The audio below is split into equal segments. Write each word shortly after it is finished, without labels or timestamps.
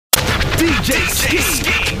DJ Ski.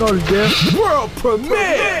 Know the deal. World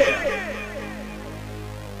premiere.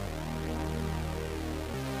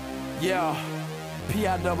 Yeah,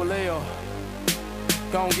 P-I-double-L.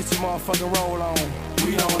 Go on, get your motherfucking roll on.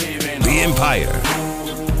 We don't even know. The Empire.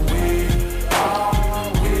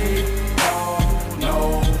 We don't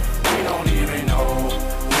know. We don't even know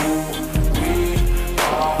who we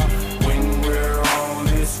are when we're on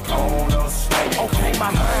this corner stage. Okay,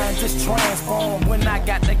 my mind just transformed when I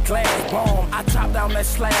got that glass bomb. I chopped down that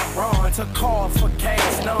slab, run to call for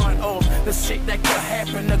cash. None of the shit that could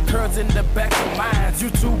happen occurs in the back of minds. You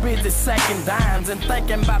too busy sacking dimes and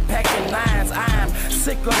thinking about packing nines. I'm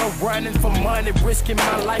sick of the running for money, risking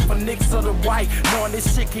my life for nicks of the white, knowing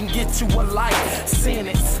this shit can get you a life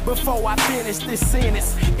sentence. Before I finish this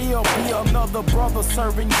sentence, it'll be another brother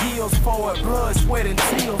serving years for it, blood, sweat, and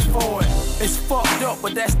tears for it. It's fucked up,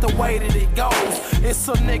 but that's the way that it goes. It's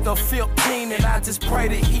a nigga 15 and I just pray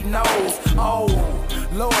that he knows. Oh,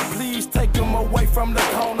 Lord, please take him away from the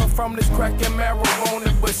corner, from this crack and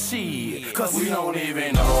marijuana, but shit, cause we don't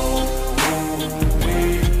even know who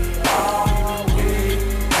we are. We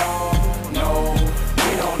don't know.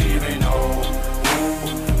 We don't even know who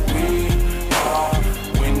we are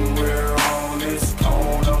when we're on this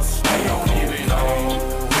corner. We don't even know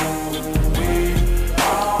who we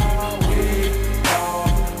are. We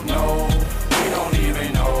don't know. We don't even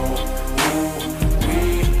know who we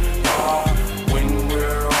are when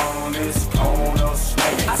we're on this corner.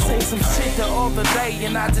 I seen some shit the other day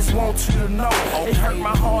and I just want you to know it hurt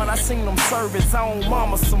my heart. I seen them serve his own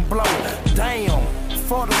mama some blow. Damn.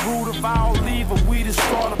 For the root of all evil, we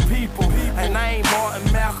destroy the people. And I ain't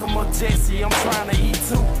Martin, Malcolm, or Jesse, I'm trying to eat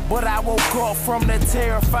too. But I woke up from that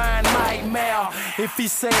terrifying nightmare. If he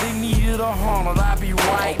said he needed 100, I'd be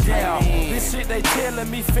right there. This shit they telling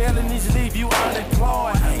me, felonies leave you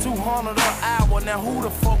unemployed. 200 an hour, now who the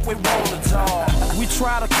fuck we want a job? We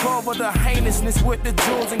try to cover the heinousness with the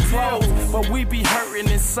jewels and clothes, but we be hurting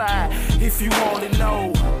inside, if you only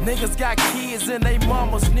know. Niggas got kids and they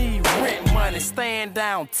mamas need rent money. Stand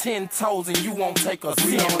down 10 toes and you won't take a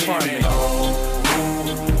cent from me.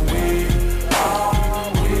 We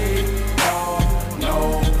are, we don't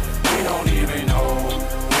know. We don't even know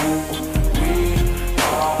who we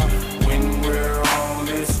are when we're on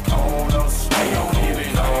this corner. We don't even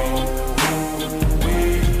know who we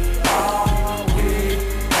are. We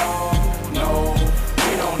don't know.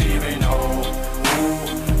 We don't even know who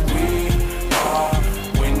we are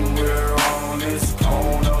when we're on this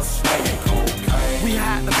corner. We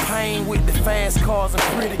hide the pain with the fast cars and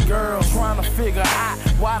pretty girls, trying to figure out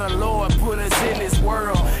why the Lord put us in this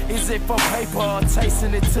world. Is it for paper or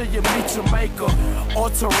tasting it till you meet your maker? Or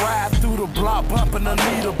to ride through the block bumping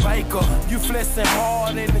Anita Baker? You flexing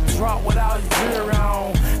hard in the drop without your jewelry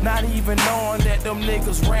on, not even knowing that them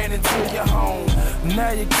niggas ran into your home.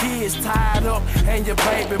 Now your kids tied up and your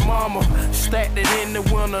baby mama stacked it in the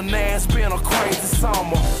winter, now it's been a crazy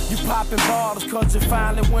summer. You popping bottles cause you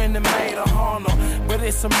finally went and made a hunter, but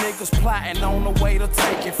it's some niggas plotting on the way to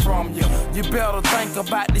take it from you. You better think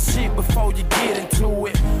about this shit before you get into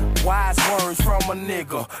it. Wise words from a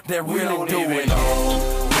nigga that really do it.